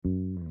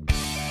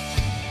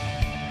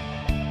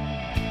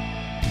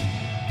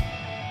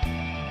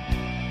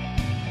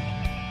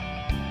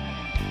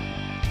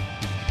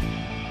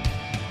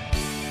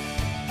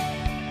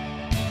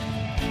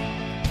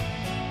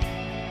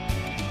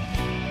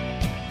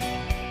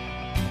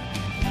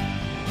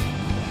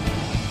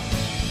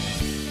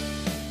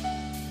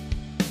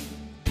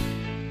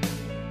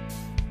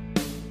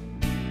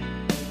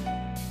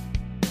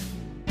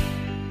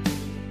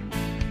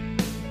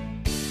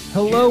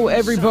Hello,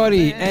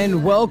 everybody,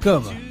 and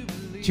welcome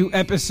to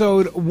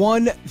episode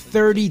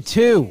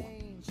 132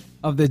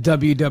 of the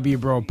WW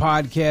Bro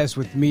podcast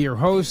with me, your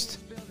host,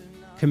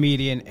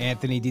 comedian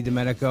Anthony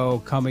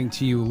DiDomenico, coming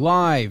to you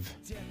live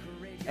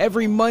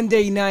every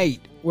Monday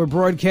night. We're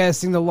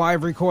broadcasting the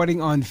live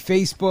recording on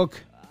Facebook,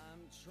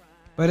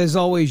 but as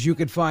always, you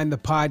can find the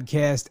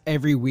podcast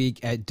every week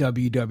at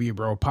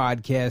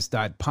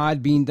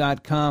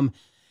www.bropodcast.podbean.com.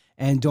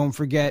 And don't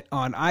forget,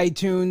 on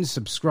iTunes,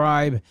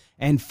 subscribe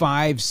and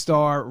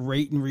 5-star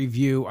rate and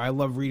review. I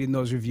love reading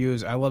those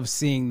reviews. I love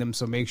seeing them,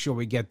 so make sure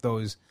we get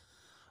those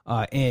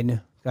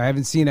in. I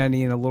haven't seen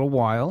any in a little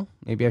while.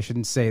 Maybe I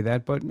shouldn't say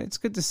that, but it's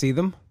good to see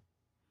them.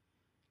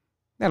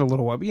 Not a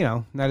little while,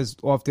 but, not as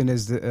often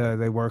as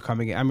they were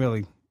coming in. I'm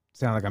really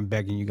sound like I'm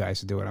begging you guys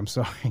to do it. I'm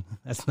sorry.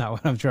 That's not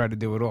what I'm trying to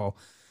do at all.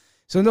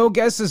 So no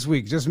guests this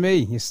week, just me.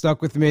 You're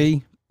stuck with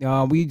me.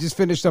 We just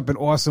finished up an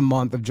awesome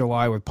month of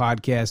July with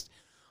podcast.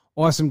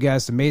 Awesome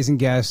guests, amazing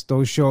guests.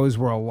 Those shows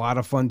were a lot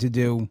of fun to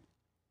do.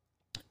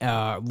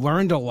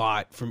 Learned a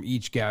lot from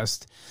each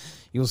guest.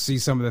 You'll see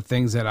some of the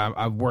things that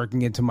I'm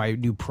working into my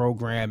new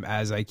program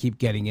as I keep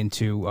getting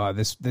into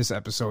this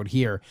episode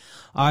here.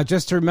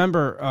 Just to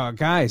remember,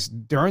 guys,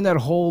 during that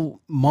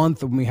whole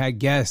month when we had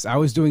guests, I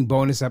was doing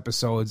bonus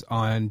episodes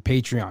on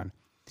Patreon.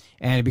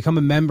 And to become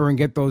a member and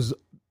get those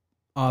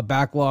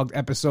backlogged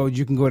episodes,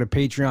 you can go to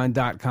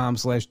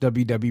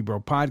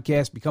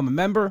patreon.com/WWBroPodcast, become a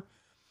member,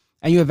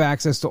 and you have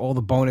access to all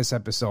the bonus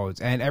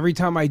episodes. And every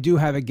time I do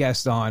have a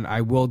guest on,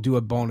 I will do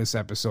a bonus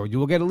episode. You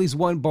will get at least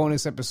one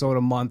bonus episode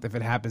a month. If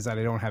it happens that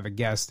I don't have a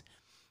guest,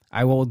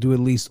 I will do at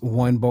least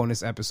one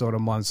bonus episode a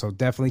month. So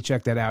definitely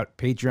check that out.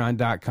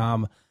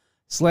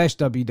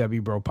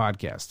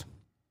 Patreon.com/WWBroPodcast.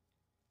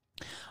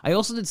 I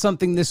also did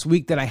something this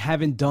week that I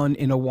haven't done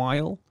in a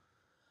while.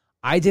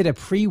 I did a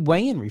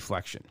pre-weigh-in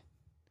reflection.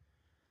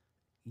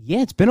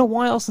 Yeah, it's been a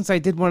while since I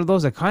did one of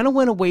those. I kind of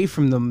went away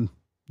from them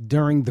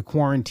during the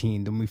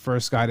quarantine when we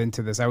first got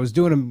into this. I was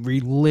doing them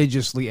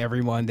religiously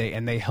every Monday,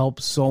 and they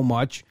help so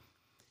much.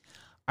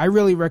 I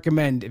really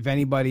recommend, if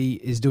anybody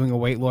is doing a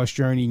weight loss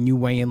journey and you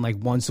weigh in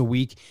like once a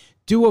week,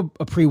 do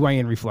a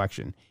pre-weigh-in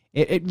reflection.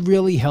 It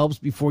really helps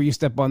before you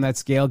step on that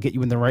scale, get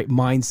you in the right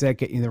mindset,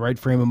 get you in the right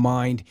frame of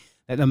mind,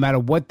 that no matter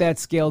what that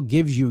scale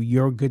gives you,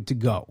 you're good to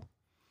go.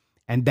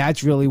 And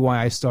that's really why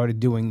I started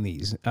doing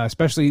these,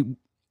 especially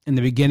in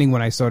the beginning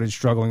when I started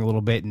struggling a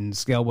little bit and the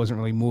scale wasn't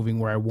really moving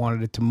where I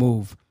wanted it to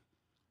move.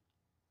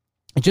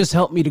 It just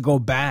helped me to go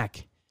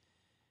back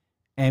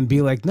and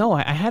be like, no,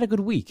 I had a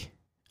good week.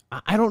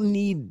 I don't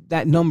need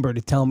that number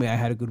to tell me I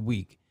had a good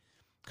week.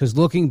 Because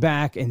looking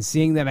back and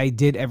seeing that I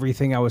did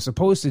everything I was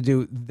supposed to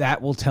do,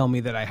 that will tell me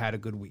that I had a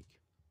good week.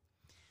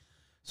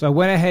 So I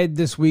went ahead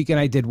this week and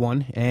I did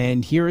one.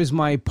 And here is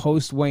my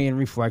post-weigh-in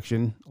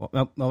reflection.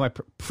 Well, my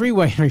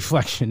pre-weigh-in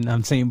reflection.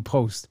 I'm saying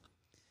post.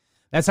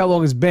 That's how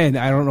long it's been.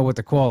 I don't know what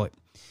to call it.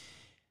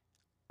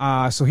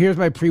 So here's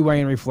my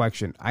pre-weigh-in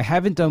reflection. I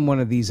haven't done one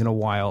of these in a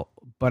while,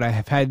 but I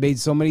have made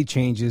so many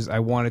changes, I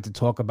wanted to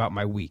talk about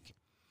my week.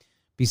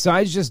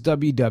 Besides just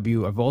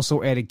WW, I've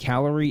also added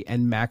calorie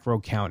and macro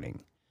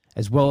counting,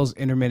 as well as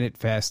intermittent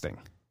fasting.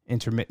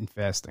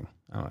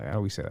 I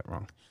always say that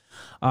wrong.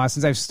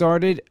 Since I've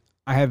started,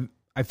 I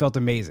felt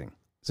amazing.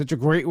 Such a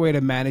great way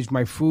to manage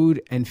my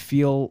food and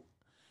feel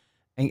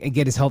and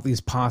get as healthy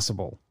as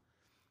possible.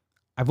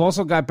 I've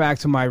also got back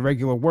to my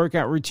regular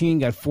workout routine,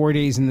 got 4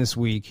 days in this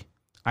week.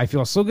 I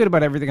feel so good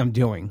about everything I'm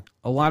doing.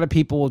 A lot of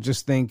people will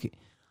just think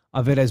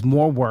of it as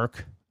more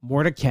work,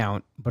 more to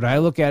count, but I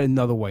look at it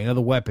another way,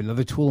 another weapon,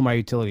 another tool in my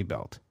utility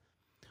belt.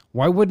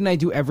 Why wouldn't I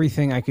do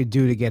everything I could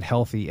do to get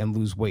healthy and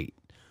lose weight?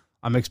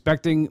 I'm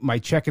expecting my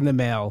check in the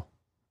mail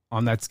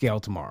on that scale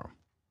tomorrow.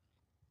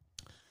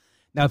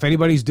 Now, if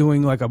anybody's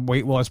doing like a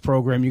weight loss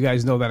program, you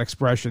guys know that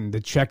expression, the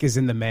check is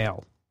in the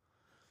mail.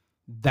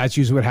 That's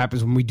usually what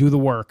happens when we do the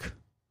work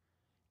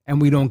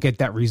and we don't get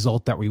that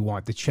result that we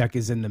want. The check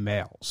is in the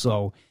mail.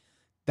 So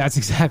that's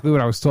exactly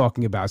what I was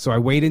talking about. So I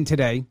weighed in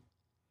today,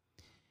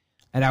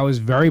 and I was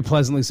very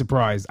pleasantly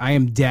surprised. I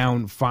am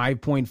down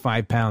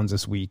 5.5 pounds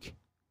this week.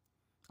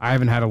 I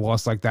haven't had a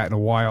loss like that in a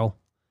while,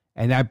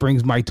 and that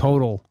brings my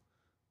total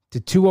to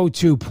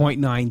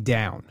 202.9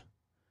 down.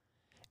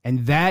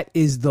 And that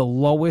is the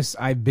lowest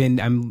I've been.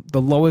 I'm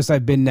the lowest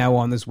I've been now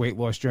on this weight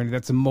loss journey.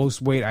 That's the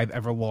most weight I've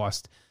ever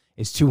lost.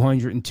 It's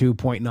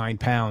 202.9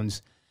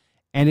 pounds.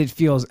 And it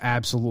feels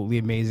absolutely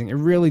amazing. It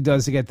really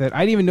does to get that. I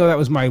didn't even know that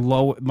was my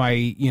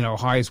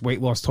highest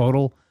weight loss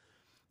total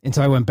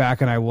until I went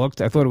back and I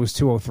looked. I thought it was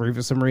 203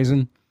 for some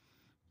reason.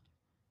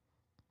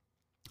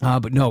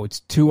 But no, it's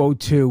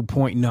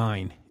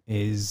 202.9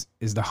 is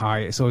the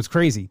highest. So it's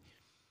crazy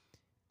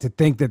to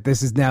think that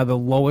this is now the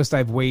lowest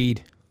I've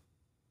weighed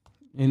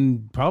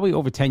in probably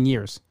over 10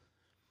 years.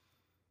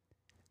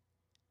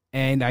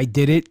 And I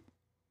did it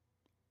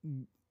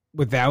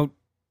without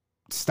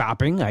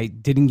stopping. I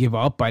didn't give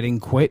up. I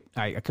didn't quit.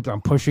 I kept on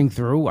pushing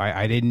through.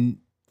 I didn't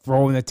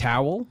throw in the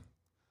towel.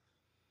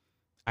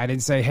 I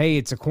didn't say, hey,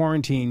 it's a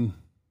quarantine.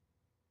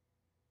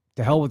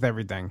 To hell with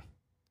everything.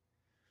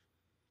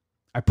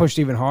 I pushed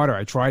even harder.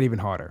 I tried even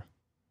harder.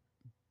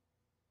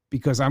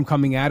 because I'm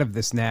coming out of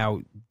this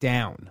now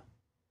down.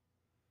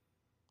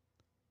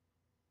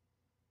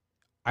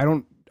 I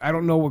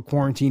don't know what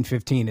quarantine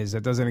 15 is.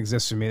 That doesn't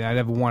exist for me. I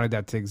never wanted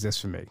that to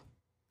exist for me.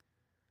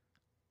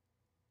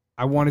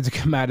 I wanted to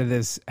come out of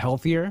this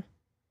healthier,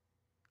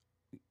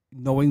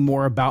 knowing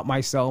more about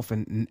myself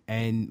and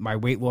my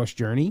weight loss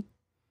journey.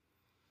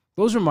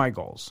 Those are my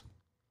goals.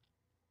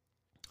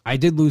 I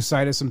did lose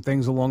sight of some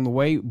things along the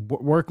way.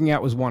 Working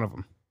out was one of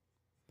them.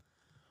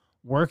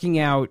 Working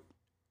out,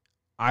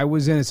 I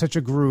was in such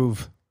a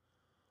groove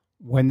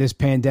when this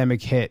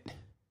pandemic hit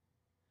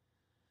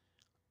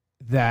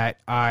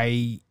that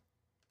I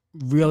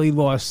really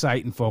lost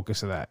sight and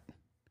focus of that.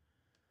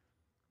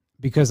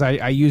 Because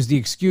I used the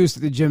excuse that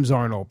the gyms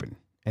aren't open.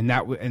 And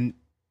I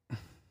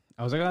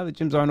was like, oh, the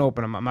gyms aren't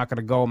open. I'm not going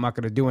to go. I'm not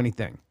going to do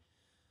anything.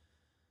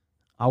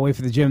 I'll wait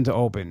for the gym to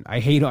open. I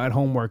hate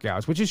at-home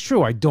workouts, which is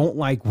true. I don't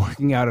like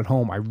working out at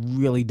home. I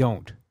really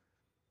don't.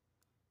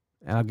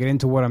 And I'll get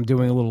into what I'm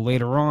doing a little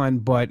later on,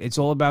 but it's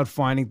all about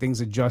finding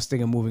things,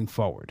 adjusting, and moving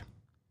forward.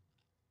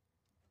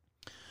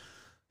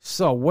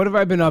 So what have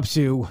I been up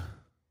to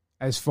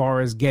as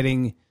far as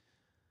getting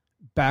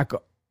back?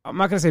 I'm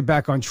not going to say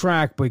back on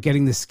track, but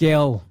getting the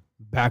scale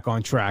back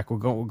on track.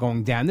 We're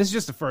going down. This is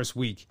just the first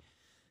week.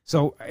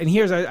 So, and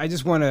here's, I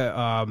just want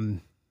to,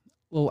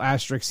 little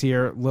asterisks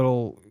here,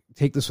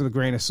 take this with a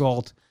grain of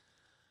salt.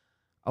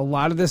 A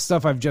lot of this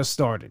stuff I've just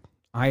started.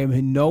 I am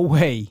in no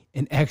way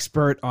an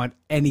expert on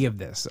any of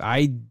this.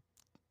 I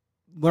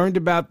learned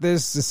about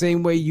this the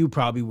same way you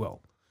probably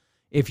will,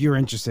 if you're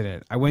interested in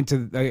it. I went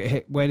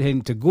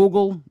into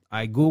Google.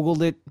 I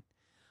Googled it.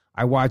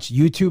 I watched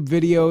YouTube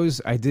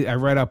videos. I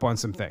read up on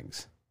some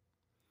things.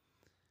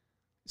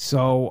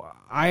 So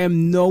I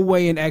am no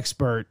way an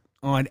expert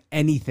on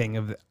anything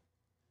that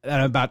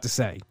I'm about to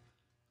say.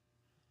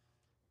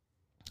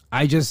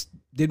 I just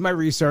did my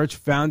research,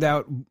 found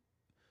out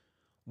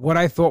what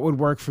I thought would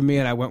work for me,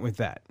 and I went with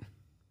that.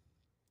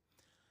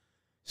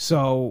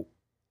 So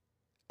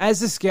as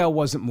the scale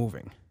wasn't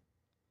moving,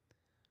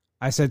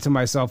 I said to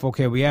myself,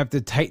 okay, we have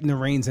to tighten the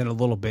reins in a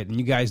little bit. And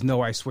you guys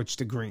know I switched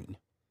to green.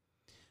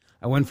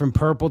 I went from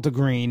purple to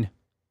green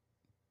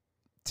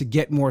to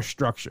get more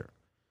structure,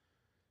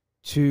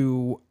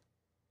 to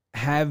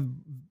have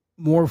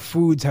more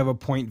foods have a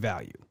point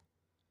value.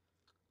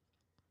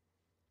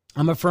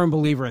 I'm a firm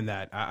believer in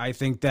that. I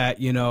think that,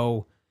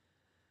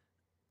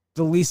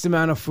 the least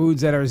amount of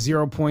foods that are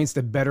 0 points,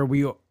 the better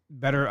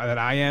that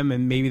I am,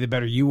 and maybe the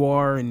better you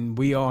are and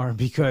we are,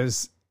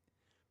 because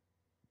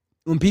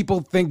when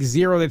people think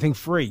 0, they think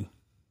free.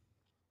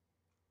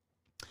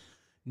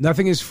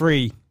 Nothing is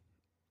free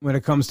when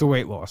it comes to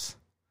weight loss.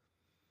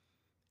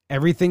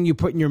 Everything you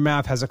put in your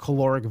mouth has a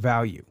caloric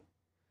value.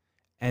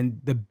 And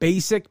the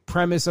basic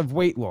premise of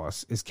weight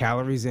loss is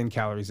calories in,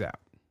 calories out.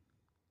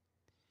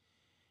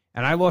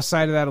 And I lost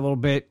sight of that a little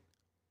bit.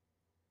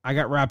 I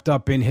got wrapped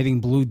up in hitting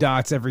blue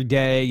dots every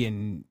day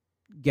and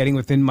getting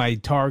within my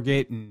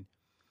target and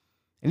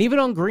even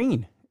on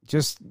green.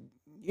 Just,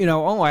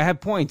 I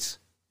have points.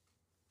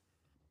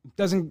 It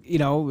doesn't,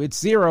 it's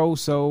 0,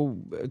 so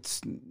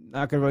it's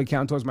not going to really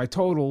count towards my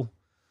total.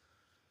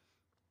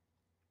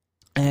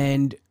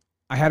 And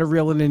I had to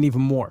reel it in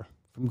even more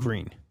from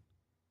green.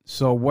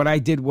 So what I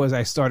did was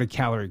I started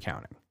calorie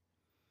counting.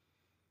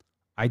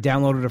 I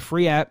downloaded a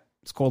free app.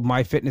 It's called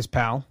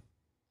MyFitnessPal.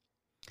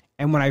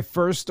 And when I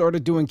first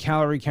started doing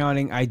calorie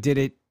counting, I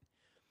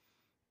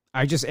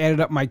just added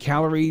up my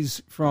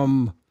calories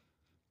from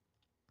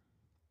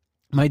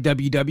my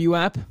WW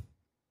app,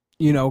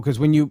 because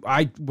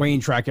I weigh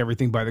and track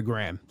everything by the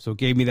gram. So it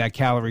gave me that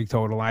calorie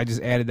total. I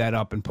just added that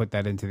up and put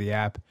that into the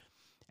app.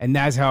 And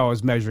that's how I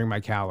was measuring my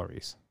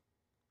calories.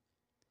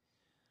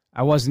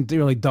 I wasn't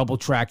really double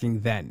tracking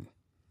then.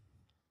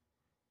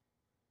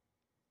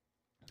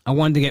 I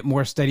wanted to get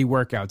more steady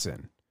workouts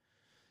in.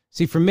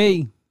 See, for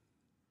me,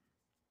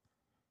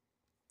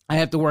 I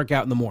have to work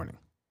out in the morning.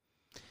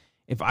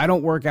 If I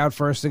don't work out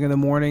first thing in the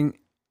morning,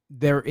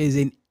 there is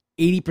an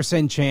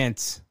 80%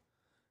 chance,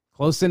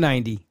 close to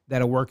 90,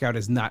 that a workout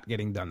is not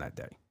getting done that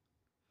day.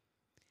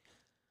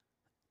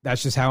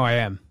 That's just how I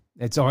am.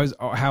 It's always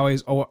how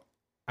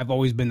I've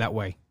always been that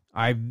way.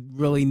 I've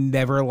really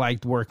never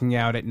liked working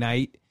out at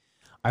night.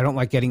 I don't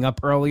like getting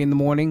up early in the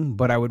morning,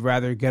 but I would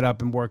rather get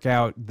up and work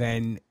out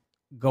than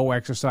go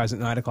exercise at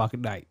 9 o'clock at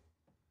night.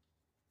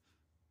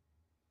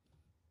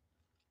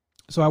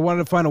 So I wanted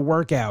to find a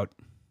workout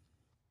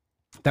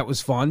that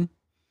was fun,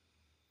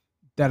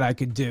 that I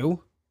could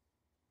do,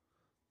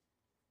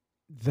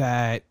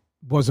 that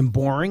wasn't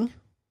boring.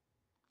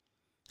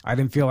 I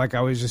didn't feel like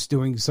I was just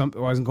doing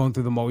something, I wasn't going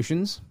through the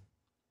motions.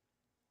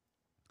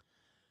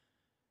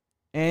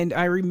 And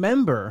I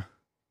remember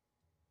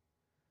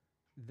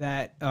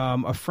that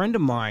a friend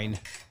of mine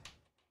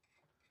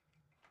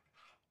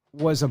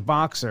was a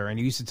boxer, and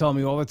he used to tell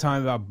me all the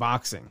time about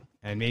boxing,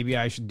 and maybe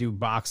I should do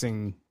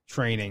boxing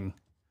training.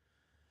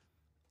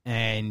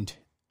 And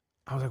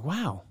I was like,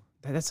 wow,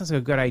 that sounds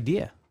like a good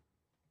idea.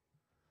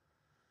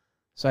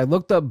 So I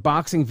looked up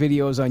boxing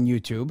videos on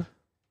YouTube,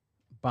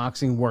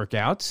 boxing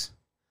workouts,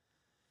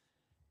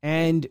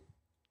 and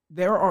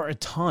there are a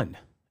ton.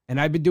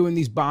 And I've been doing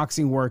these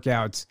boxing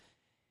workouts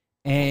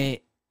and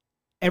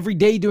every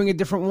day doing a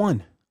different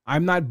one.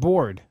 I'm not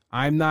bored.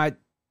 I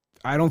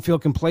don't feel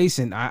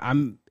complacent.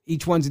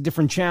 Each one's a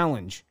different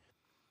challenge.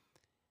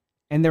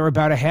 And they're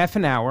about a half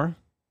an hour.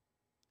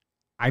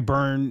 I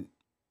burn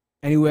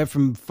anywhere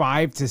from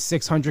 500 to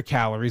 600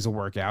 calories a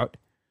workout.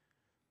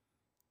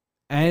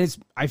 And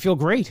I feel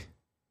great.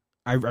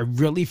 I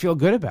really feel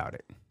good about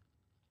it.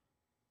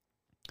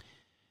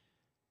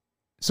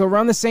 So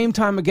around the same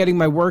time of getting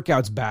my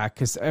workouts back,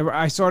 because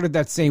I started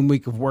that same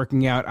week of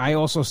working out, I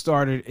also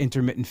started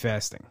intermittent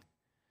fasting.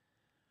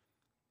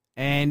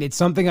 And it's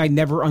something I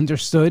never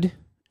understood.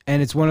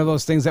 And it's one of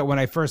those things that when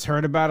I first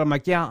heard about it, I'm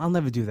like, yeah, I'll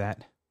never do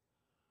that.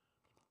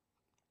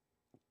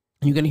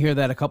 You're going to hear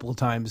that a couple of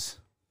times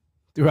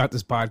throughout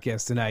this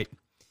podcast tonight.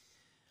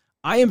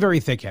 I am very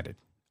thick-headed.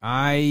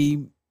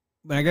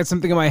 When I get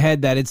something in my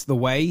head that it's the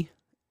way,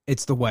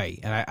 it's the way.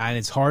 And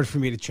it's hard for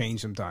me to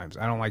change sometimes.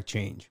 I don't like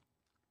change.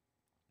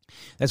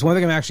 That's one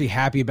thing I'm actually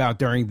happy about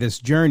during this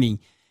journey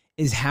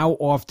is how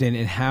often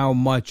and how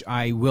much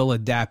I will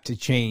adapt to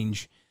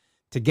change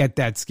to get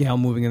that scale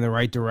moving in the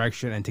right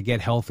direction and to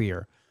get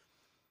healthier.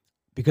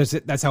 Because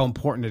that's how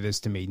important it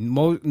is to me.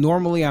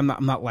 Normally, I'm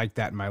not like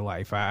that in my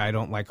life. I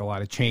don't like a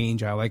lot of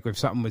change. I like if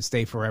something would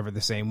stay forever the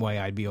same way,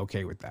 I'd be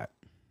okay with that.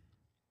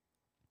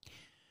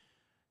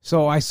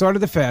 So I started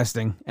the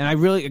fasting, and I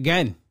really,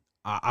 again,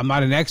 I'm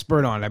not an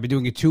expert on it. I've been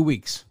doing it 2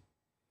 weeks.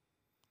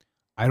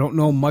 I don't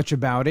know much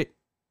about it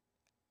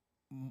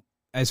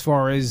as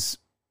far as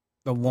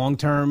the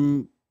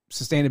long-term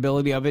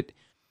sustainability of it.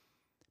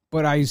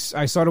 But I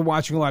started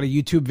watching a lot of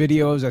YouTube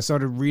videos. I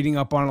started reading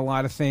up on a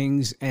lot of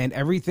things, and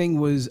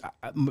everything was,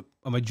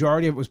 a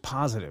majority of it was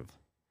positive.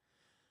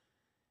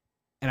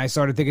 And I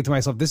started thinking to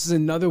myself, this is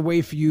another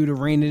way for you to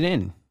rein it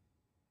in.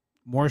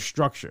 More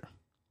structure.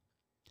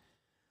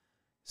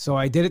 So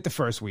I did it the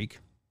first week,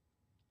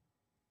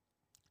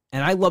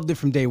 and I loved it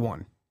from day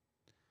one.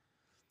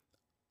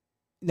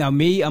 Now,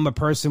 I'm a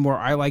person where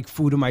I like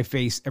food in my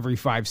face every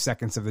 5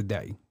 seconds of the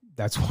day.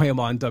 That's why I'm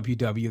on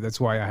WW. That's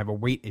why I have a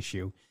weight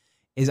issue,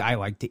 is I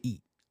like to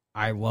eat.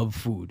 I love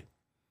food.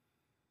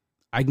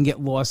 I can get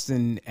lost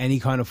in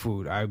any kind of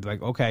food. I'm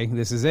like, okay,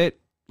 this is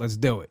it. Let's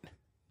do it.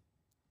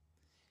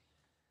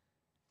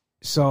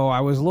 So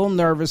I was a little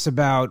nervous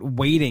about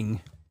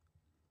waiting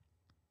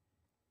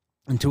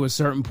until a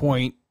certain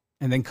point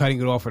and then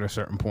cutting it off at a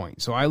certain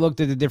point. So I looked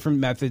at the different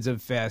methods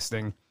of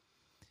fasting.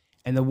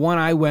 And the one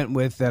I went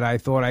with that I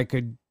thought I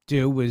could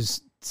do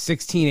was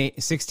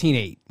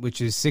 16-8,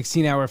 which is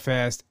 16-hour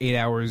fast, 8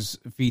 hours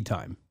feed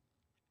time.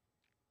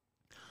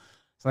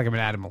 It's like I'm an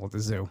animal at the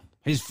zoo.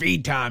 His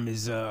feed time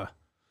is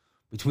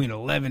between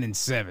 11 and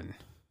 7.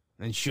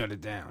 Then shut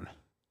it down.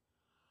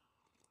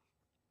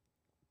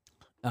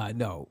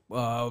 No.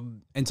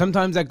 And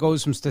sometimes that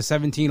goes to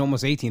 17,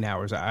 almost 18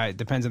 hours. It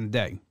depends on the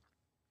day.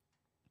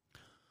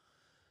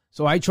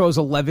 So I chose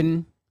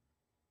 11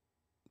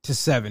 to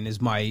 7 is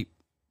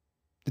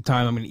the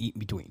time I'm going to eat in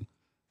between.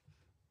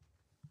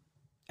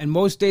 And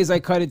most days I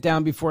cut it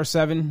down before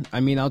 7. I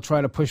mean, I'll try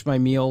to push my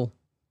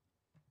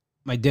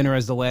dinner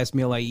as the last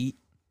meal I eat.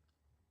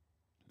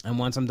 And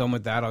once I'm done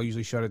with that, I'll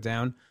usually shut it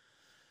down.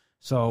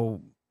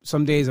 So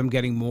some days I'm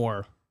getting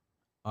more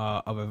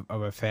of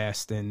a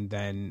fast than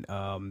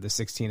the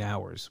 16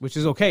 hours, which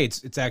is okay.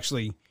 It's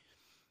actually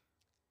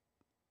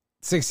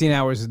 16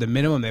 hours is the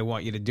minimum they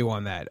want you to do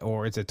on that,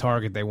 or it's a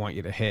target they want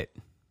you to hit.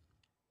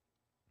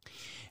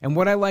 And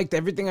what I liked,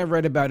 everything I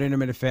read about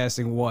intermittent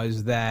fasting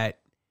was that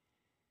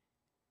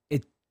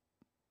it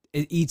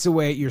eats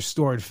away at your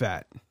stored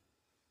fat,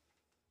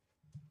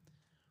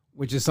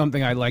 which is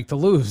something I'd like to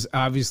lose.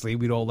 Obviously,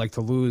 we'd all like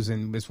to lose,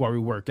 and that's why we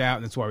work out,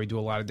 and that's why we do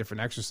a lot of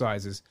different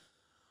exercises.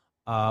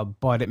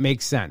 But it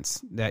makes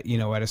sense that,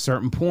 at a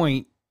certain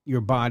point, your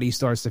body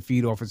starts to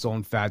feed off its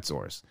own fat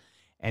source.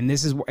 And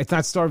it's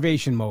not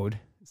starvation mode.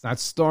 It's not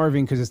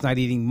starving because it's not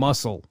eating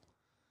muscle.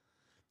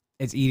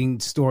 It's eating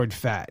stored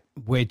fat,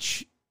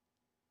 which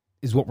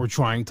is what we're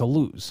trying to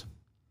lose.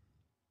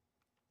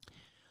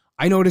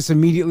 I noticed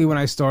immediately when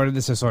I started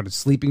this, I started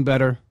sleeping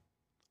better.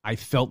 I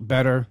felt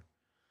better.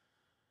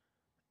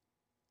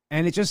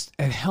 And it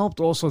helped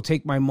also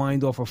take my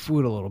mind off of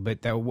food a little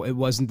bit, that it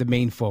wasn't the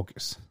main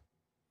focus.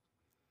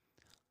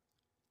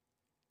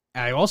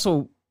 And I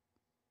also,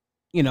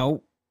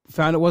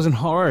 found it wasn't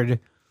hard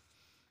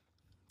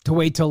to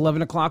wait till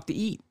 11 o'clock to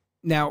eat.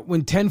 Now,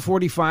 when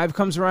 10:45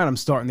 comes around, I'm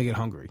starting to get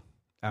hungry.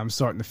 I'm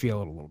starting to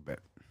feel it a little bit.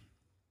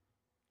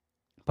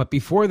 But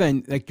before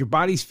then, your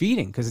body's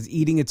feeding because it's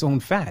eating its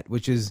own fat,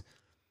 which is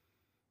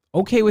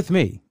okay with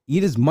me.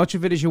 Eat as much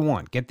of it as you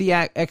want. Get the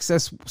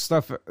excess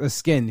stuff, the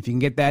skin. If you can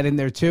get that in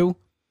there too,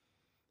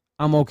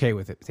 I'm okay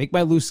with it. Take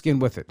my loose skin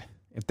with it,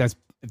 if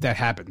that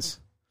happens.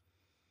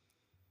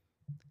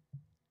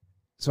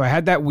 So I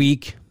had that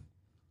week.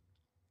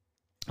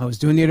 I was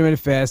doing the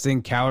intermittent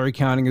fasting, calorie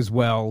counting as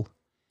well.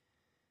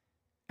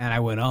 And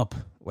I went up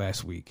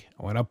last week.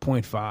 I went up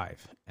 0.5,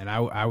 and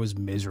I was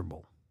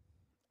miserable.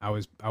 I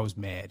was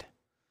mad.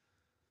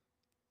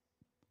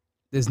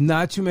 There's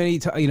not too many,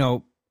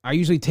 I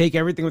usually take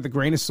everything with a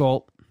grain of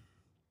salt,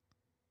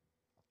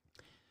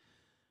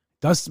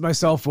 dust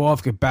myself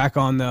off, get back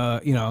on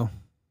the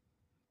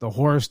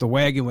horse, the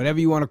wagon, whatever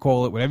you want to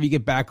call it, whatever you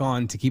get back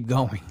on to keep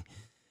going.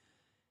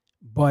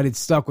 But it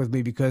stuck with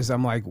me because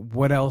I'm like,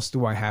 what else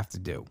do I have to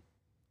do?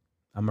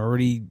 I'm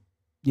already,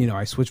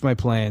 I switched my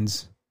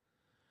plans.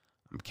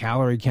 I'm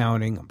calorie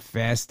counting. I'm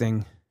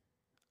fasting.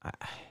 I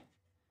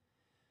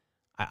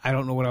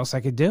don't know what else I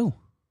could do.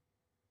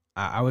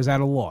 I was at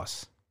a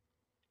loss.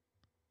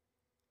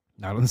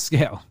 Not on the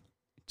scale,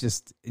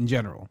 just in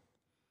general.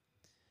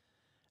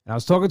 And I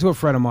was talking to a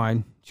friend of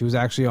mine. She was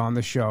actually on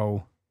the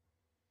show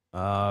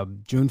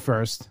June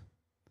 1st.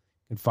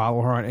 You can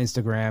follow her on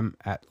Instagram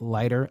at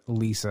Lighter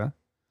Lisa.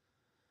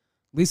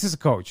 Lisa's a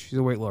coach. She's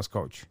a weight loss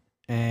coach.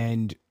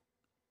 And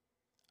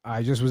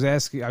I just was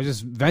asking, I was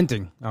just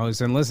venting. I was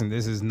saying, listen,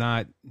 this is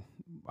not,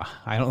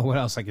 I don't know what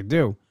else I could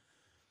do.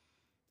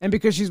 And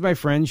because she's my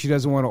friend, she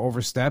doesn't want to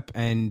overstep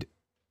and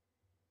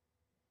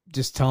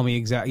just tell me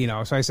exactly,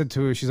 So I said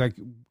to her, she's like,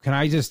 can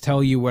I just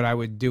tell you what I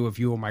would do if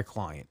you were my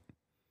client?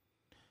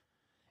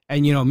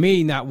 And,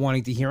 me not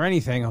wanting to hear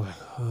anything, I'm like,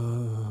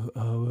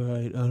 all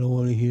right, I don't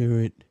want to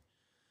hear it.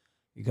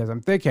 Because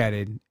I'm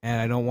thick-headed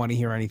and I don't want to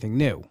hear anything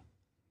new.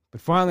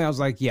 But finally I was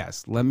like,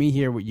 yes, let me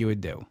hear what you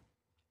would do.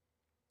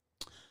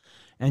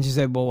 And she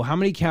said, well, how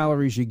many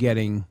calories are you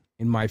getting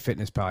in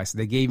MyFitnessPal? I said,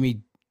 they gave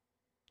me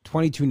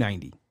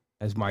 2290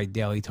 as my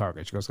daily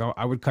target. She goes,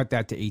 I would cut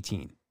that to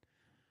 18.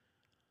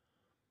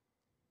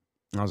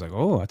 And I was like,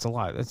 oh, that's a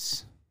lot.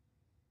 That's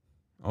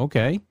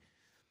okay.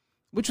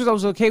 Which I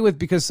was okay with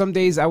because some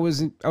days I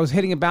was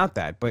hitting about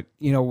that. But,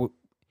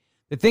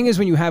 the thing is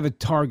when you have a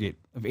target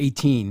of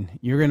 18,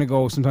 you're going to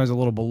go sometimes a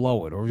little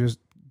below it or just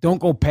don't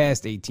go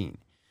past 18.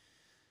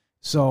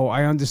 So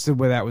I understood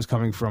where that was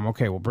coming from.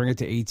 Okay, we'll bring it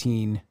to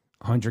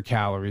 1,800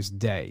 calories a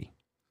day.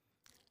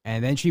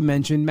 And then she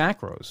mentioned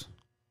macros,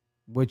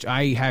 which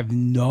I have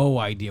no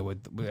idea what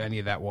any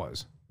of that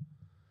was.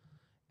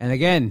 And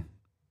again,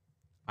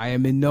 I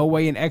am in no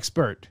way an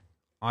expert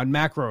on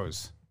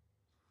macros.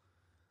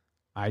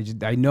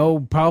 I know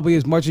probably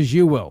as much as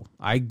you will.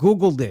 I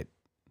Googled it.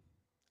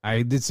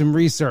 I did some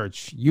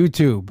research.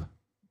 YouTube.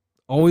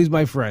 Always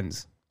my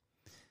friends.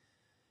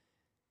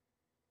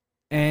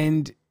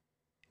 And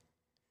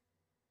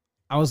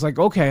I was like,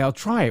 okay, I'll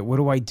try it. What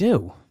do I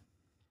do?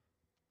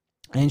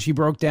 And she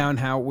broke down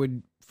how it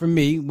would, for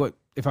me, what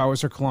if I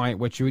was her client,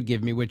 what she would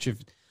give me, which if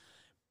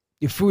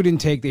your food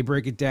intake, they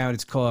break it down.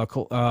 It's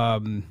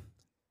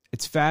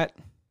it's fat,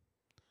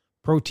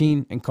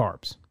 protein, and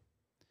carbs.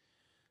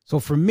 So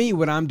for me,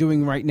 what I'm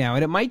doing right now,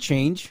 and it might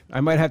change, I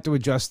might have to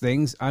adjust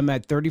things. I'm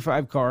at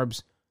 35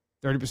 carbs,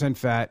 30%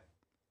 fat,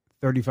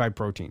 35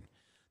 protein.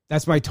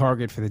 That's my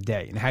target for the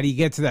day. And how do you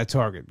get to that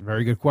target?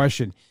 Very good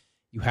question.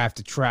 You have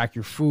to track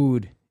your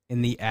food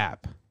in the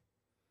app.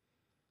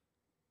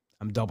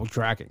 I'm double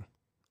tracking.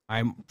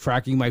 I'm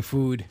tracking my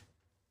food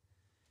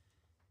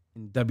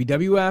in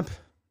WW app,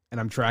 and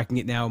I'm tracking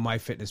it now in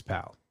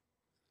MyFitnessPal.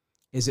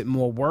 Is it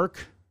more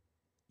work?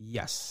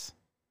 Yes.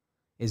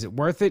 Is it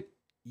worth it?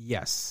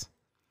 Yes.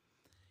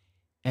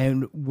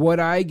 And what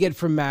I get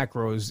from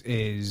macros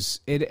is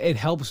it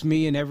helps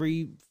me in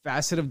every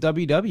facet of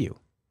WW.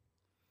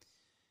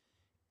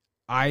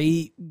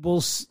 I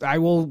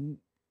will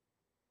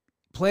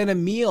plan a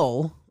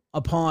meal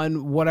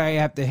upon what I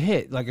have to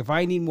hit. Like if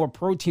I need more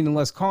protein and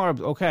less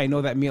carbs, okay, I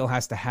know that meal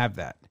has to have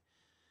that.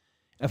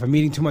 If I'm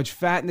eating too much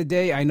fat in the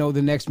day, I know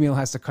the next meal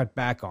has to cut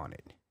back on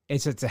it.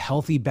 It's a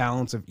healthy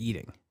balance of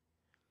eating.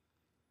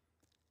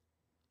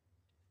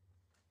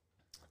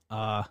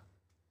 I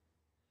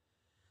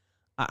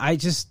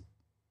just,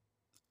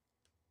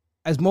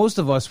 as most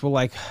of us were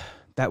like,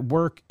 that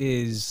work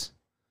is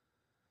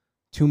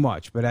too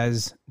much. But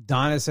as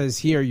Donna says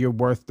here, you're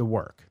worth the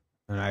work.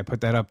 And I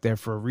put that up there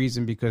for a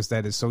reason because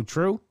that is so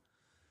true.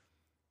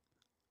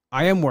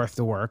 I am worth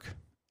the work.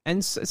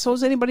 And so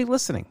is anybody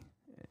listening.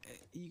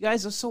 You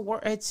guys are so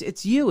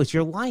it's you. It's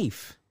your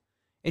life.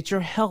 It's your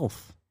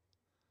health.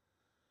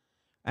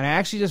 And I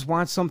actually just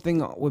watched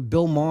something with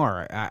Bill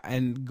Maher.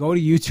 And go to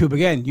YouTube.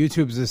 Again,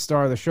 YouTube is the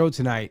star of the show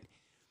tonight.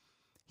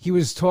 He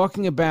was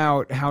talking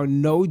about how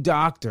no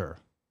doctor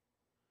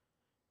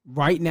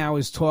right now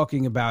is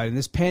talking about in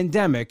this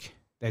pandemic,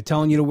 they're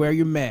telling you to wear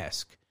your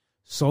mask,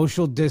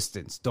 social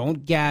distance,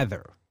 don't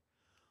gather.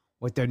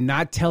 What they're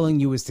not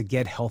telling you is to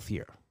get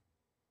healthier,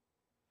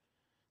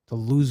 to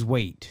lose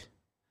weight.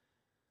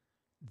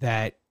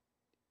 That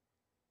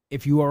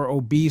if you are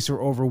obese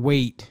or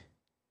overweight,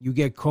 you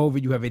get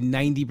COVID, you have a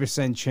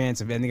 90% chance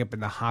of ending up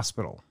in the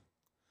hospital.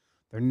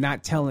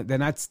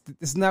 This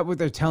is not what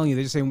they're telling you.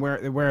 They're just saying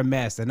wear a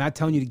mask. They're not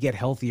telling you to get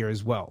healthier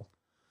as well.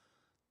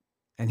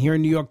 And here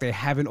in New York, they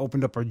haven't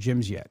opened up our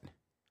gyms yet.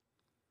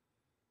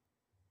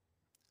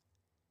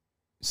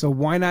 So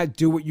why not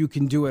do what you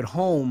can do at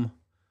home?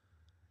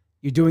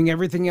 You're doing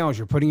everything else.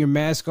 You're putting your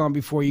mask on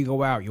before you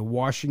go out. You're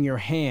washing your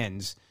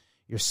hands.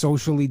 You're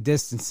socially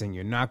distancing.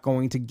 You're not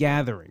going to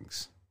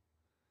gatherings.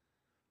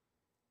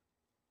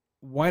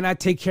 Why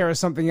not take care of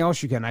something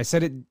else you can? I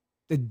said it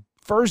the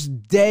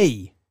first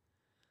day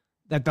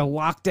that the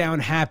lockdown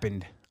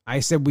happened,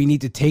 I said we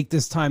need to take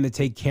this time to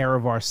take care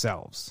of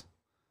ourselves.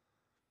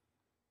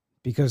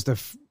 Because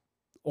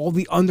all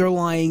the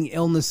underlying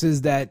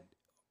illnesses that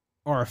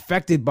are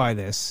affected by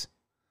this,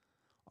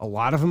 a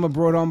lot of them are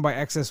brought on by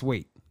excess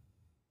weight.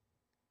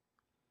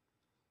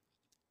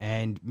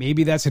 And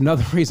maybe that's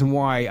another reason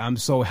why I'm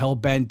so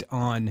hell-bent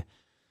on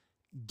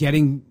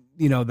getting,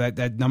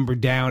 that number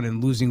down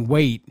and losing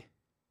weight,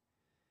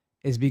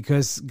 is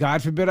because,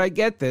 God forbid I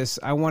get this,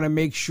 I want to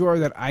make sure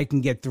that I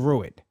can get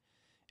through it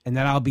and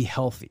that I'll be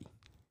healthy.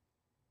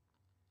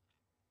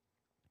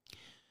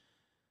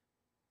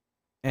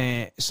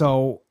 And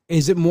so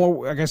is it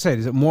more, like I said,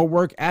 is it more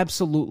work?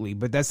 Absolutely.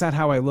 But that's not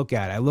how I look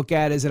at it. I look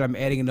at it as that I'm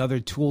adding another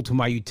tool to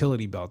my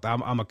utility belt.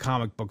 I'm a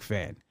comic book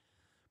fan.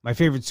 My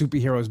favorite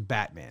superhero is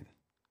Batman.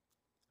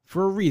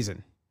 For a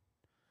reason.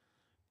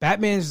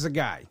 Batman is a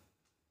guy.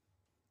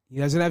 He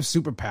doesn't have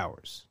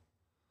superpowers.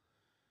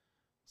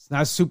 It's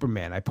not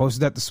Superman. I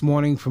posted that this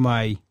morning for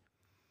my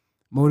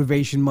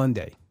Motivation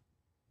Monday.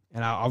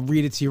 And I'll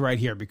read it to you right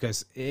here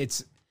because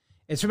it's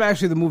from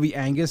actually the movie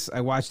Angus.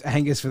 I watched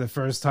Angus for the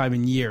first time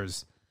in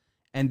years.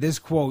 And this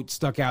quote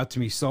stuck out to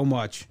me so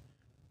much.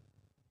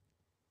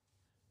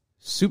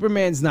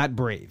 Superman's not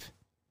brave.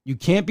 You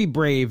can't be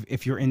brave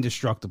if you're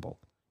indestructible.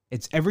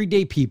 It's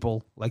everyday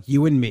people like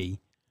you and me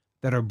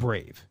that are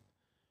brave,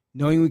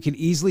 knowing we can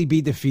easily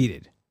be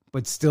defeated,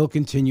 but still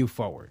continue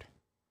forward.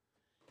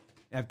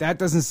 If that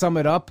doesn't sum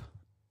it up,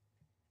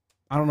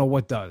 I don't know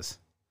what does.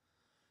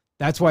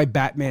 That's why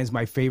Batman's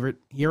my favorite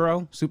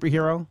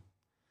superhero,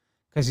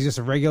 because he's just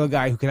a regular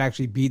guy who can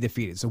actually be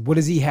defeated. So what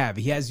does he have?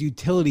 He has a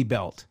utility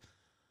belt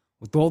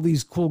with all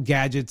these cool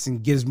gadgets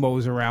and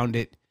gizmos around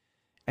it.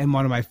 And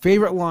one of my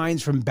favorite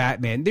lines from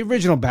Batman, the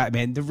original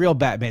Batman, the real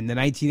Batman, the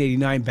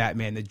 1989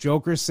 Batman, the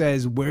Joker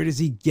says, where does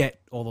he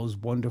get all those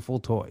wonderful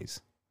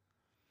toys?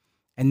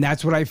 And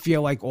that's what I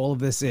feel like all of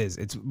this is.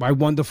 It's my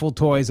wonderful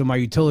toys and my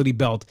utility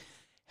belt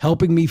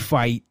helping me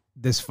fight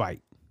this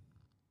fight.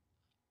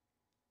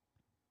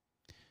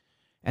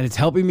 And it's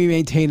helping me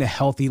maintain a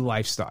healthy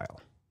lifestyle.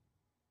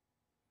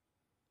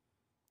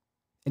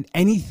 And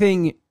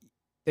anything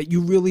that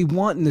you really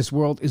want in this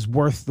world is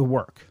worth the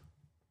work.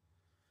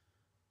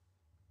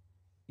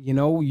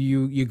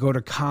 You go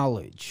to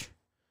college,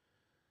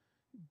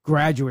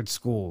 graduate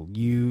school,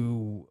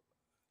 you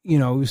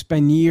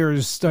spend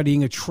years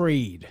studying a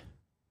trade.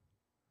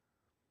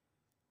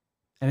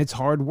 And it's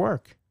hard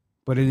work.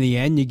 But in the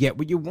end, you get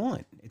what you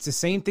want. It's the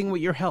same thing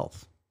with your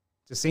health.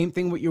 It's the same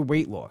thing with your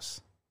weight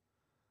loss.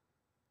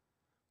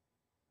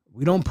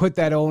 We don't put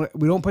that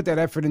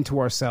effort into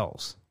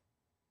ourselves.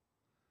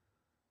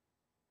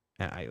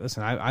 And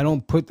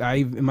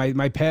in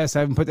my past, I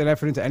haven't put that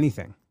effort into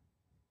anything.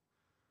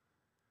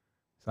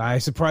 So I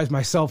surprised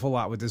myself a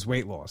lot with this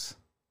weight loss.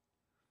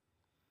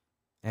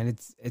 And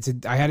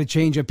I had to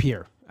change up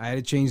here. I had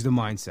to change the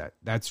mindset.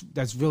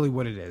 That's really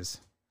what it is.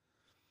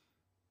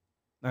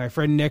 My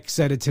friend Nick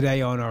said it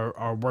today on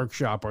our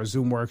workshop, our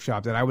Zoom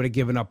workshop, that I would have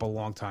given up a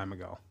long time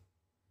ago.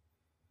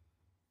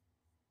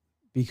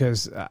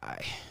 Because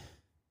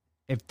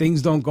if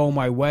things don't go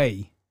my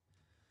way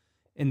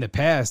in the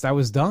past, I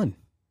was done.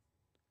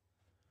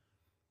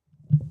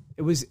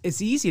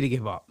 It's easy to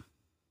give up.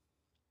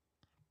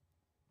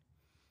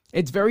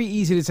 It's very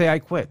easy to say I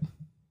quit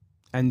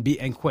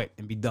and quit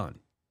and be done.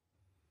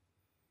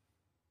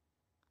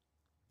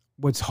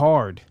 What's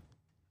hard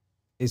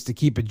is to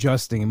keep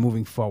adjusting and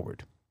moving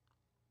forward.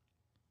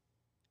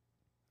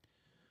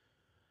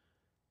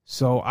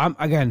 So I'm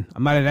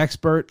not an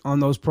expert on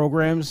those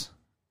programs,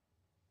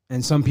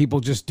 and some people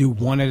just do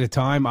one at a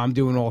time. I'm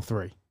doing all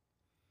three.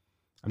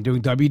 I'm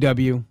doing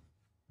WW,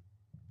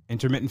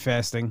 intermittent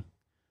fasting,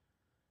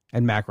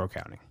 and macro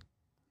counting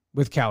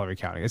with calorie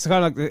counting. It's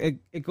kind of like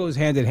it goes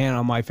hand in hand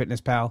on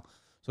MyFitnessPal.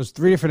 So it's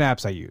 3 different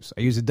apps I use.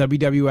 I use the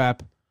WW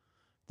app,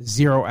 the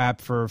Zero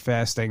app for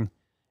fasting,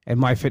 and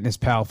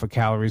MyFitnessPal for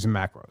calories and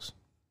macros.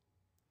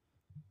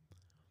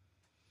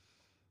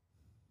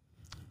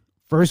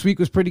 First week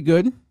was pretty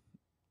good.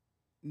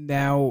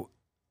 Now,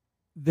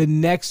 the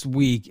next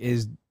week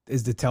is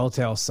the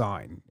telltale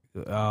sign.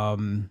 I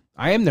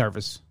am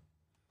nervous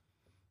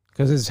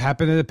because it's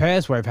happened in the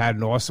past where I've had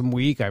an awesome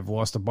week. I've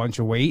lost a bunch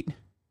of weight.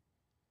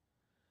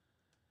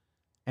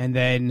 And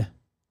then,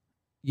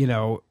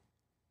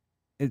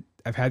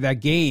 I've had that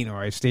gain,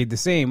 or I've stayed the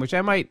same, which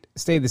I might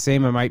stay the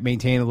same. I might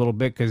maintain a little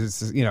bit because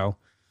it's,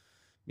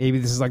 maybe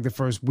this is like the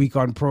first week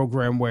on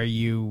program where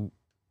you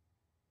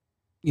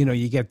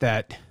get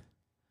that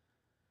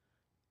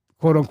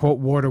quote unquote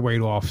water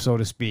weight off, so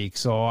to speak.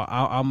 So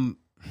I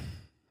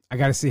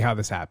got to see how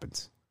this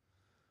happens.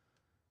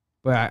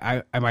 But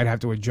I might have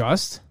to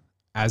adjust,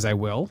 as I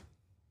will.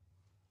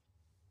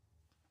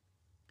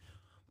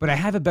 But I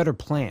have a better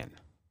plan.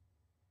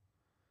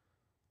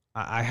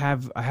 I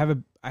have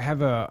an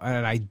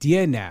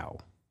idea now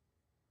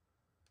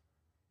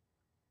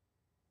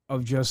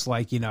of just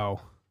like, how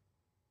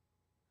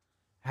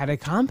to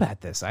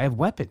combat this. I have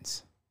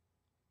weapons.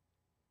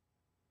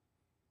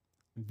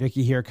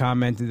 Vicky here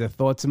commented, the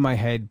thoughts in my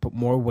head put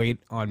more weight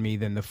on me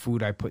than the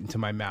food I put into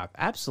my mouth.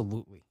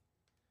 Absolutely.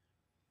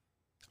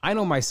 I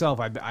know myself,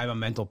 I'm a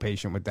mental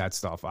patient with that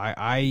stuff.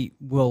 I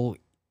will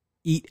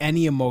eat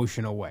any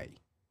emotion away.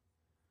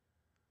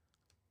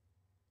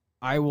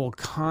 I will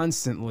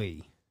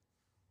constantly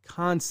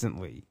try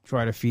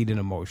to feed an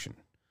emotion.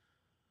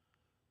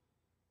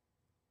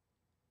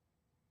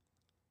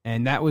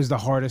 And that was the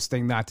hardest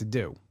thing not to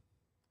do,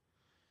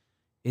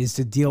 is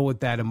to deal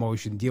with that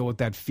emotion, deal with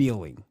that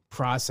feeling,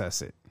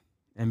 process it,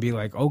 and be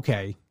like,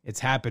 okay, it's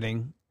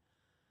happening.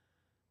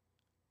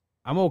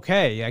 I'm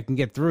okay. I can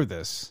get through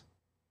this.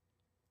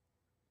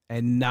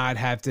 And not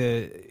have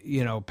to,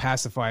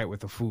 pacify it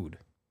with the food.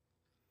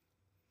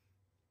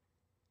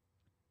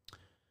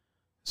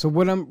 So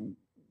what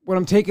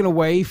I'm taking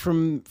away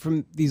from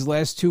these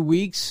last 2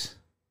 weeks,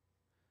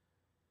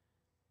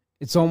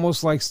 it's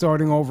almost like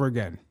starting over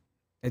again.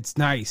 It's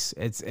nice.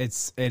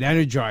 It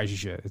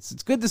energizes you. It's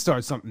good to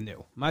start something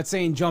new. I'm not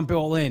saying jump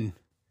all in,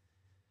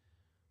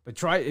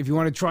 but if you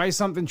want to try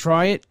something,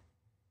 try it.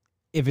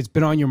 If it's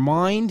been on your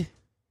mind,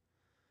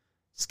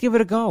 just give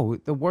it a go.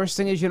 The worst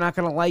thing is you're not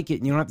going to like it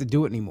and you don't have to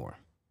do it anymore.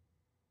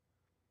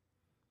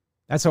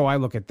 That's how I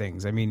look at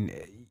things. I mean,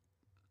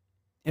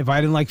 if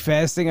I didn't like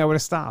fasting, I would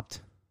have stopped.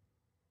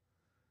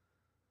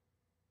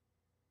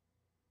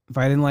 If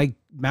I didn't like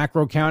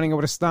macro counting, I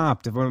would have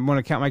stopped. If I want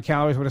to count my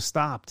calories, I would have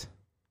stopped.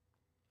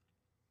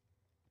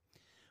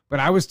 But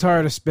I was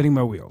tired of spinning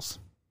my wheels.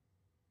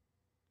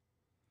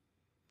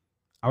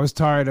 I was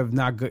tired of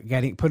not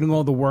putting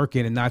all the work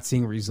in and not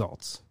seeing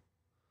results.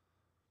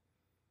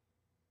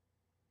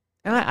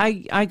 And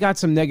I got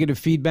some negative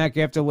feedback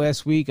after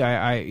last week.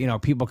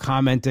 People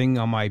commenting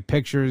on my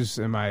pictures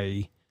and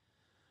my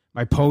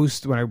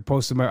post when I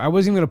posted I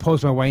wasn't even going to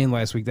post my weigh-in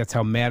last week. That's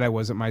how mad I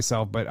was at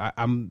myself. But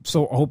I'm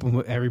so open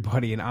with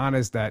everybody and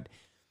honest that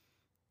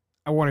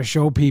I want to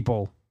show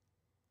people,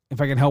 if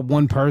I can help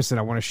one person,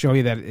 I want to show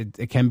you that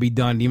it can be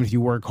done. Even if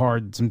you work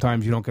hard,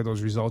 sometimes you don't get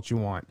those results you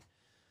want.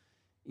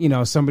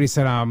 Somebody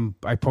said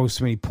I post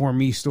too many poor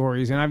me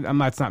stories,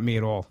 and that's not me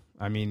at all.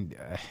 I mean,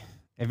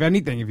 if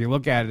anything, if you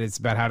look at it, it's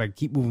about how to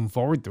keep moving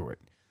forward through it.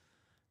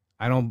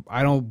 I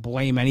don't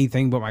blame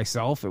anything but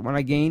myself when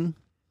I gain.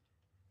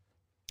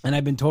 And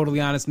I've been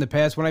totally honest in the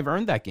past when I've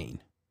earned that gain.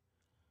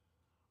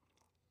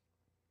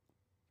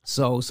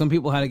 So some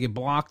people had to get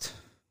blocked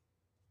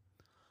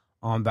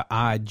on the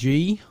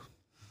IG.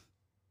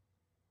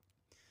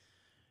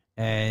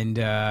 And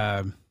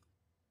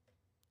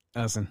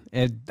listen,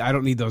 I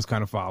don't need those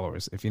kind of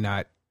followers. If you're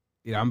not,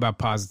 I'm about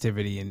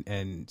positivity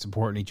and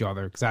supporting each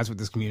other, because that's what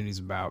this community is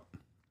about.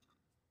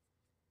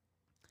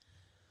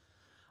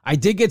 I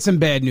did get some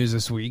bad news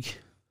this week.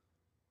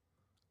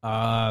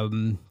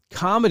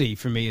 Comedy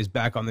for me is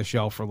back on the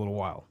shelf for a little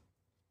while.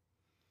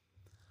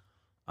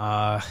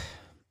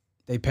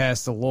 They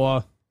passed a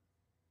law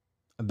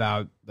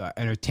about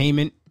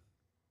entertainment,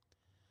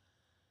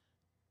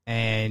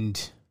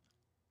 and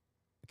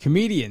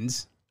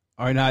comedians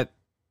are not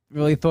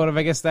really thought of,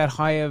 I guess, that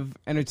high of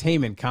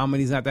entertainment.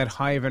 Comedy's not that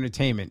high of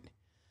entertainment.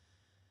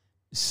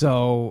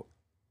 So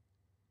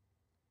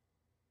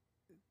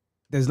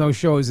there's no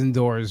shows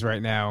indoors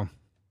right now.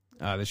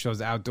 The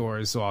show's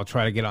outdoors, so I'll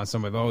try to get on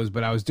some of those.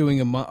 But I was looking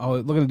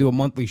to do a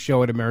monthly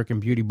show at American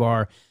Beauty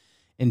Bar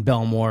in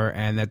Belmore,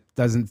 and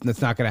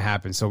that's not going to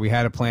happen. So we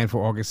had a plan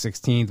for August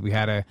 16th. We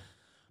had to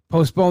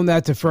postpone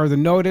that to further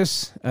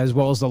notice, as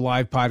well as the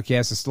live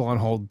podcast is still on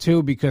hold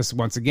too, because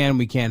once again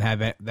we can't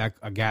have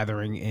a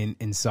gathering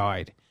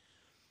inside.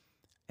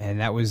 And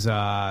that was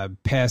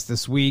passed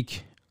this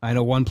week. I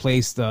know one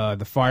place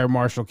the fire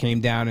marshal came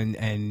down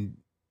and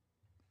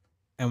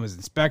was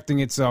inspecting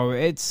it, so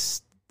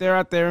they're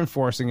out there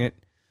enforcing it.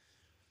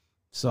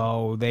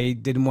 So they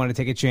didn't want to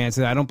take a chance,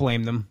 and I don't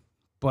blame them.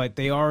 But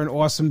they are an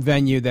awesome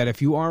venue that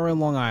if you are in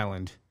Long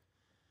Island,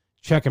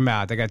 check them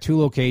out. They got 2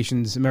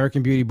 locations,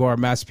 American Beauty Bar,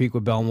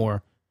 Massapequa,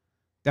 Belmore.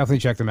 Definitely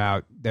check them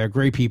out. They're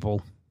great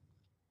people.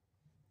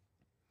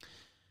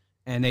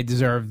 And they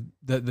deserve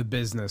the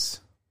business.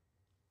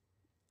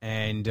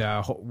 And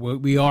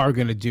we are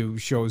going to do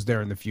shows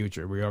there in the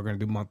future. We are going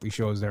to do monthly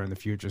shows there in the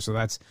future. So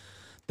that's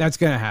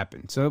going to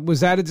happen. So was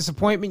that a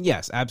disappointment?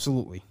 Yes,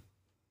 absolutely.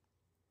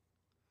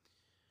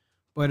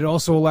 But it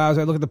also allows,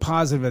 I look at the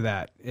positive of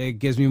that. It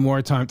gives me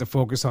more time to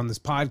focus on this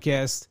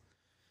podcast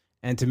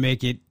and to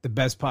make it the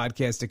best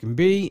podcast it can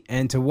be,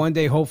 and to one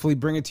day hopefully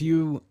bring it to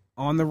you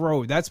on the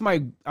road.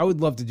 I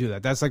would love to do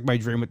that. That's like my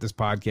dream with this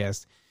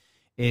podcast,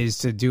 is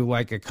to do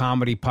like a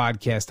comedy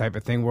podcast type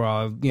of thing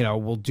where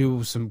we'll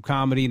do some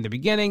comedy in the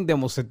beginning, then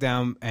we'll sit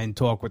down and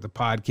talk with the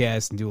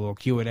podcast and do a little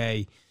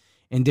Q&A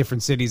in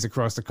different cities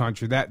across the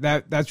country.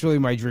 That's really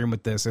my dream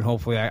with this, and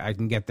hopefully I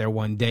can get there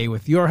one day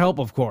with your help,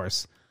 of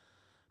course,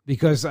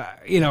 because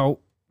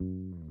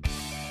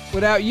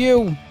without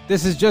you,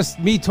 this is just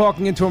me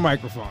talking into a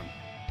microphone.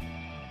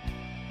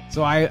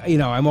 So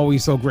I'm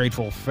always so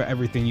grateful for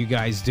everything you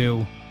guys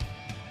do.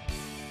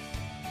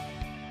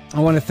 I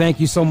want to thank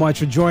you so much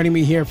for joining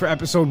me here for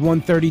episode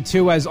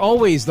 132. As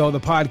always, though, the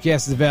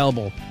podcast is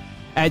available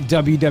at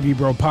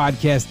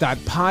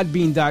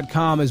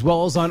www.bropodcast.podbean.com, as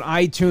well as on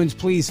iTunes.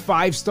 Please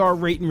 5-star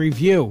rate and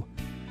review.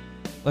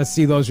 Let's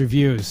see those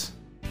reviews.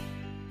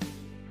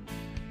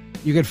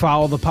 You can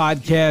follow the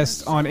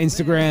podcast on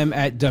Instagram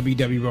at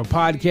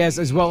www.bropodcast,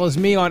 as well as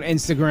me on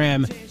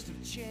Instagram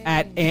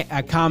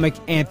at Comic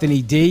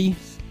Anthony D.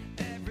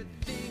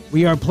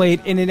 We are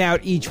played in and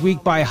out each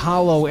week by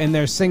Hollow and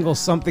their single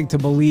Something to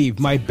Believe.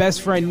 My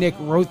best friend Nick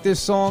wrote this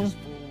song.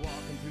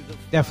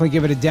 Definitely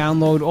give it a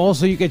download.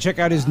 Also, you can check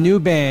out his new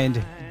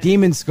band,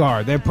 Demon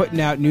Scar. They're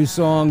putting out new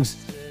songs.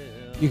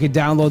 You can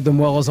download them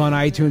well as on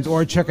iTunes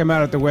or check them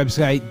out at their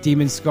website,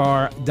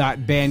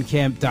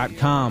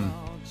 demonscar.bandcamp.com.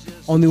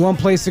 Only one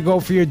place to go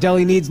for your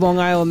deli needs, Long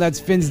Island. That's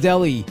Finn's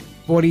Deli,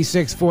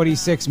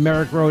 4646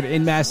 Merrick Road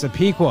in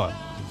Massapequa.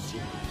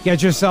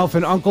 Get yourself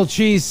an Uncle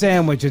Cheese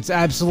sandwich. It's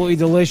absolutely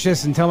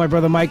delicious. And tell my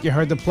brother Mike you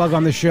heard the plug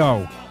on the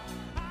show.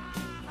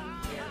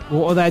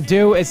 What will that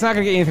do? It's not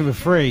going to get anything for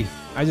free.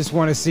 I just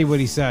want to see what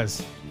he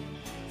says.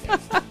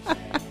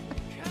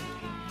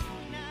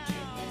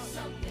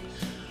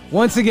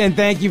 Once again,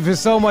 thank you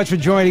so much for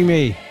joining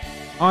me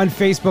on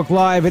Facebook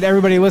Live and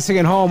everybody listening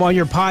at home on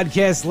your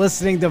podcast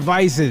listening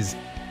devices.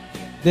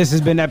 This has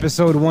been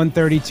episode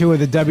 132 of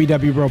the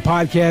WW Bro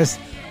Podcast.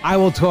 I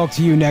will talk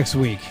to you next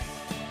week.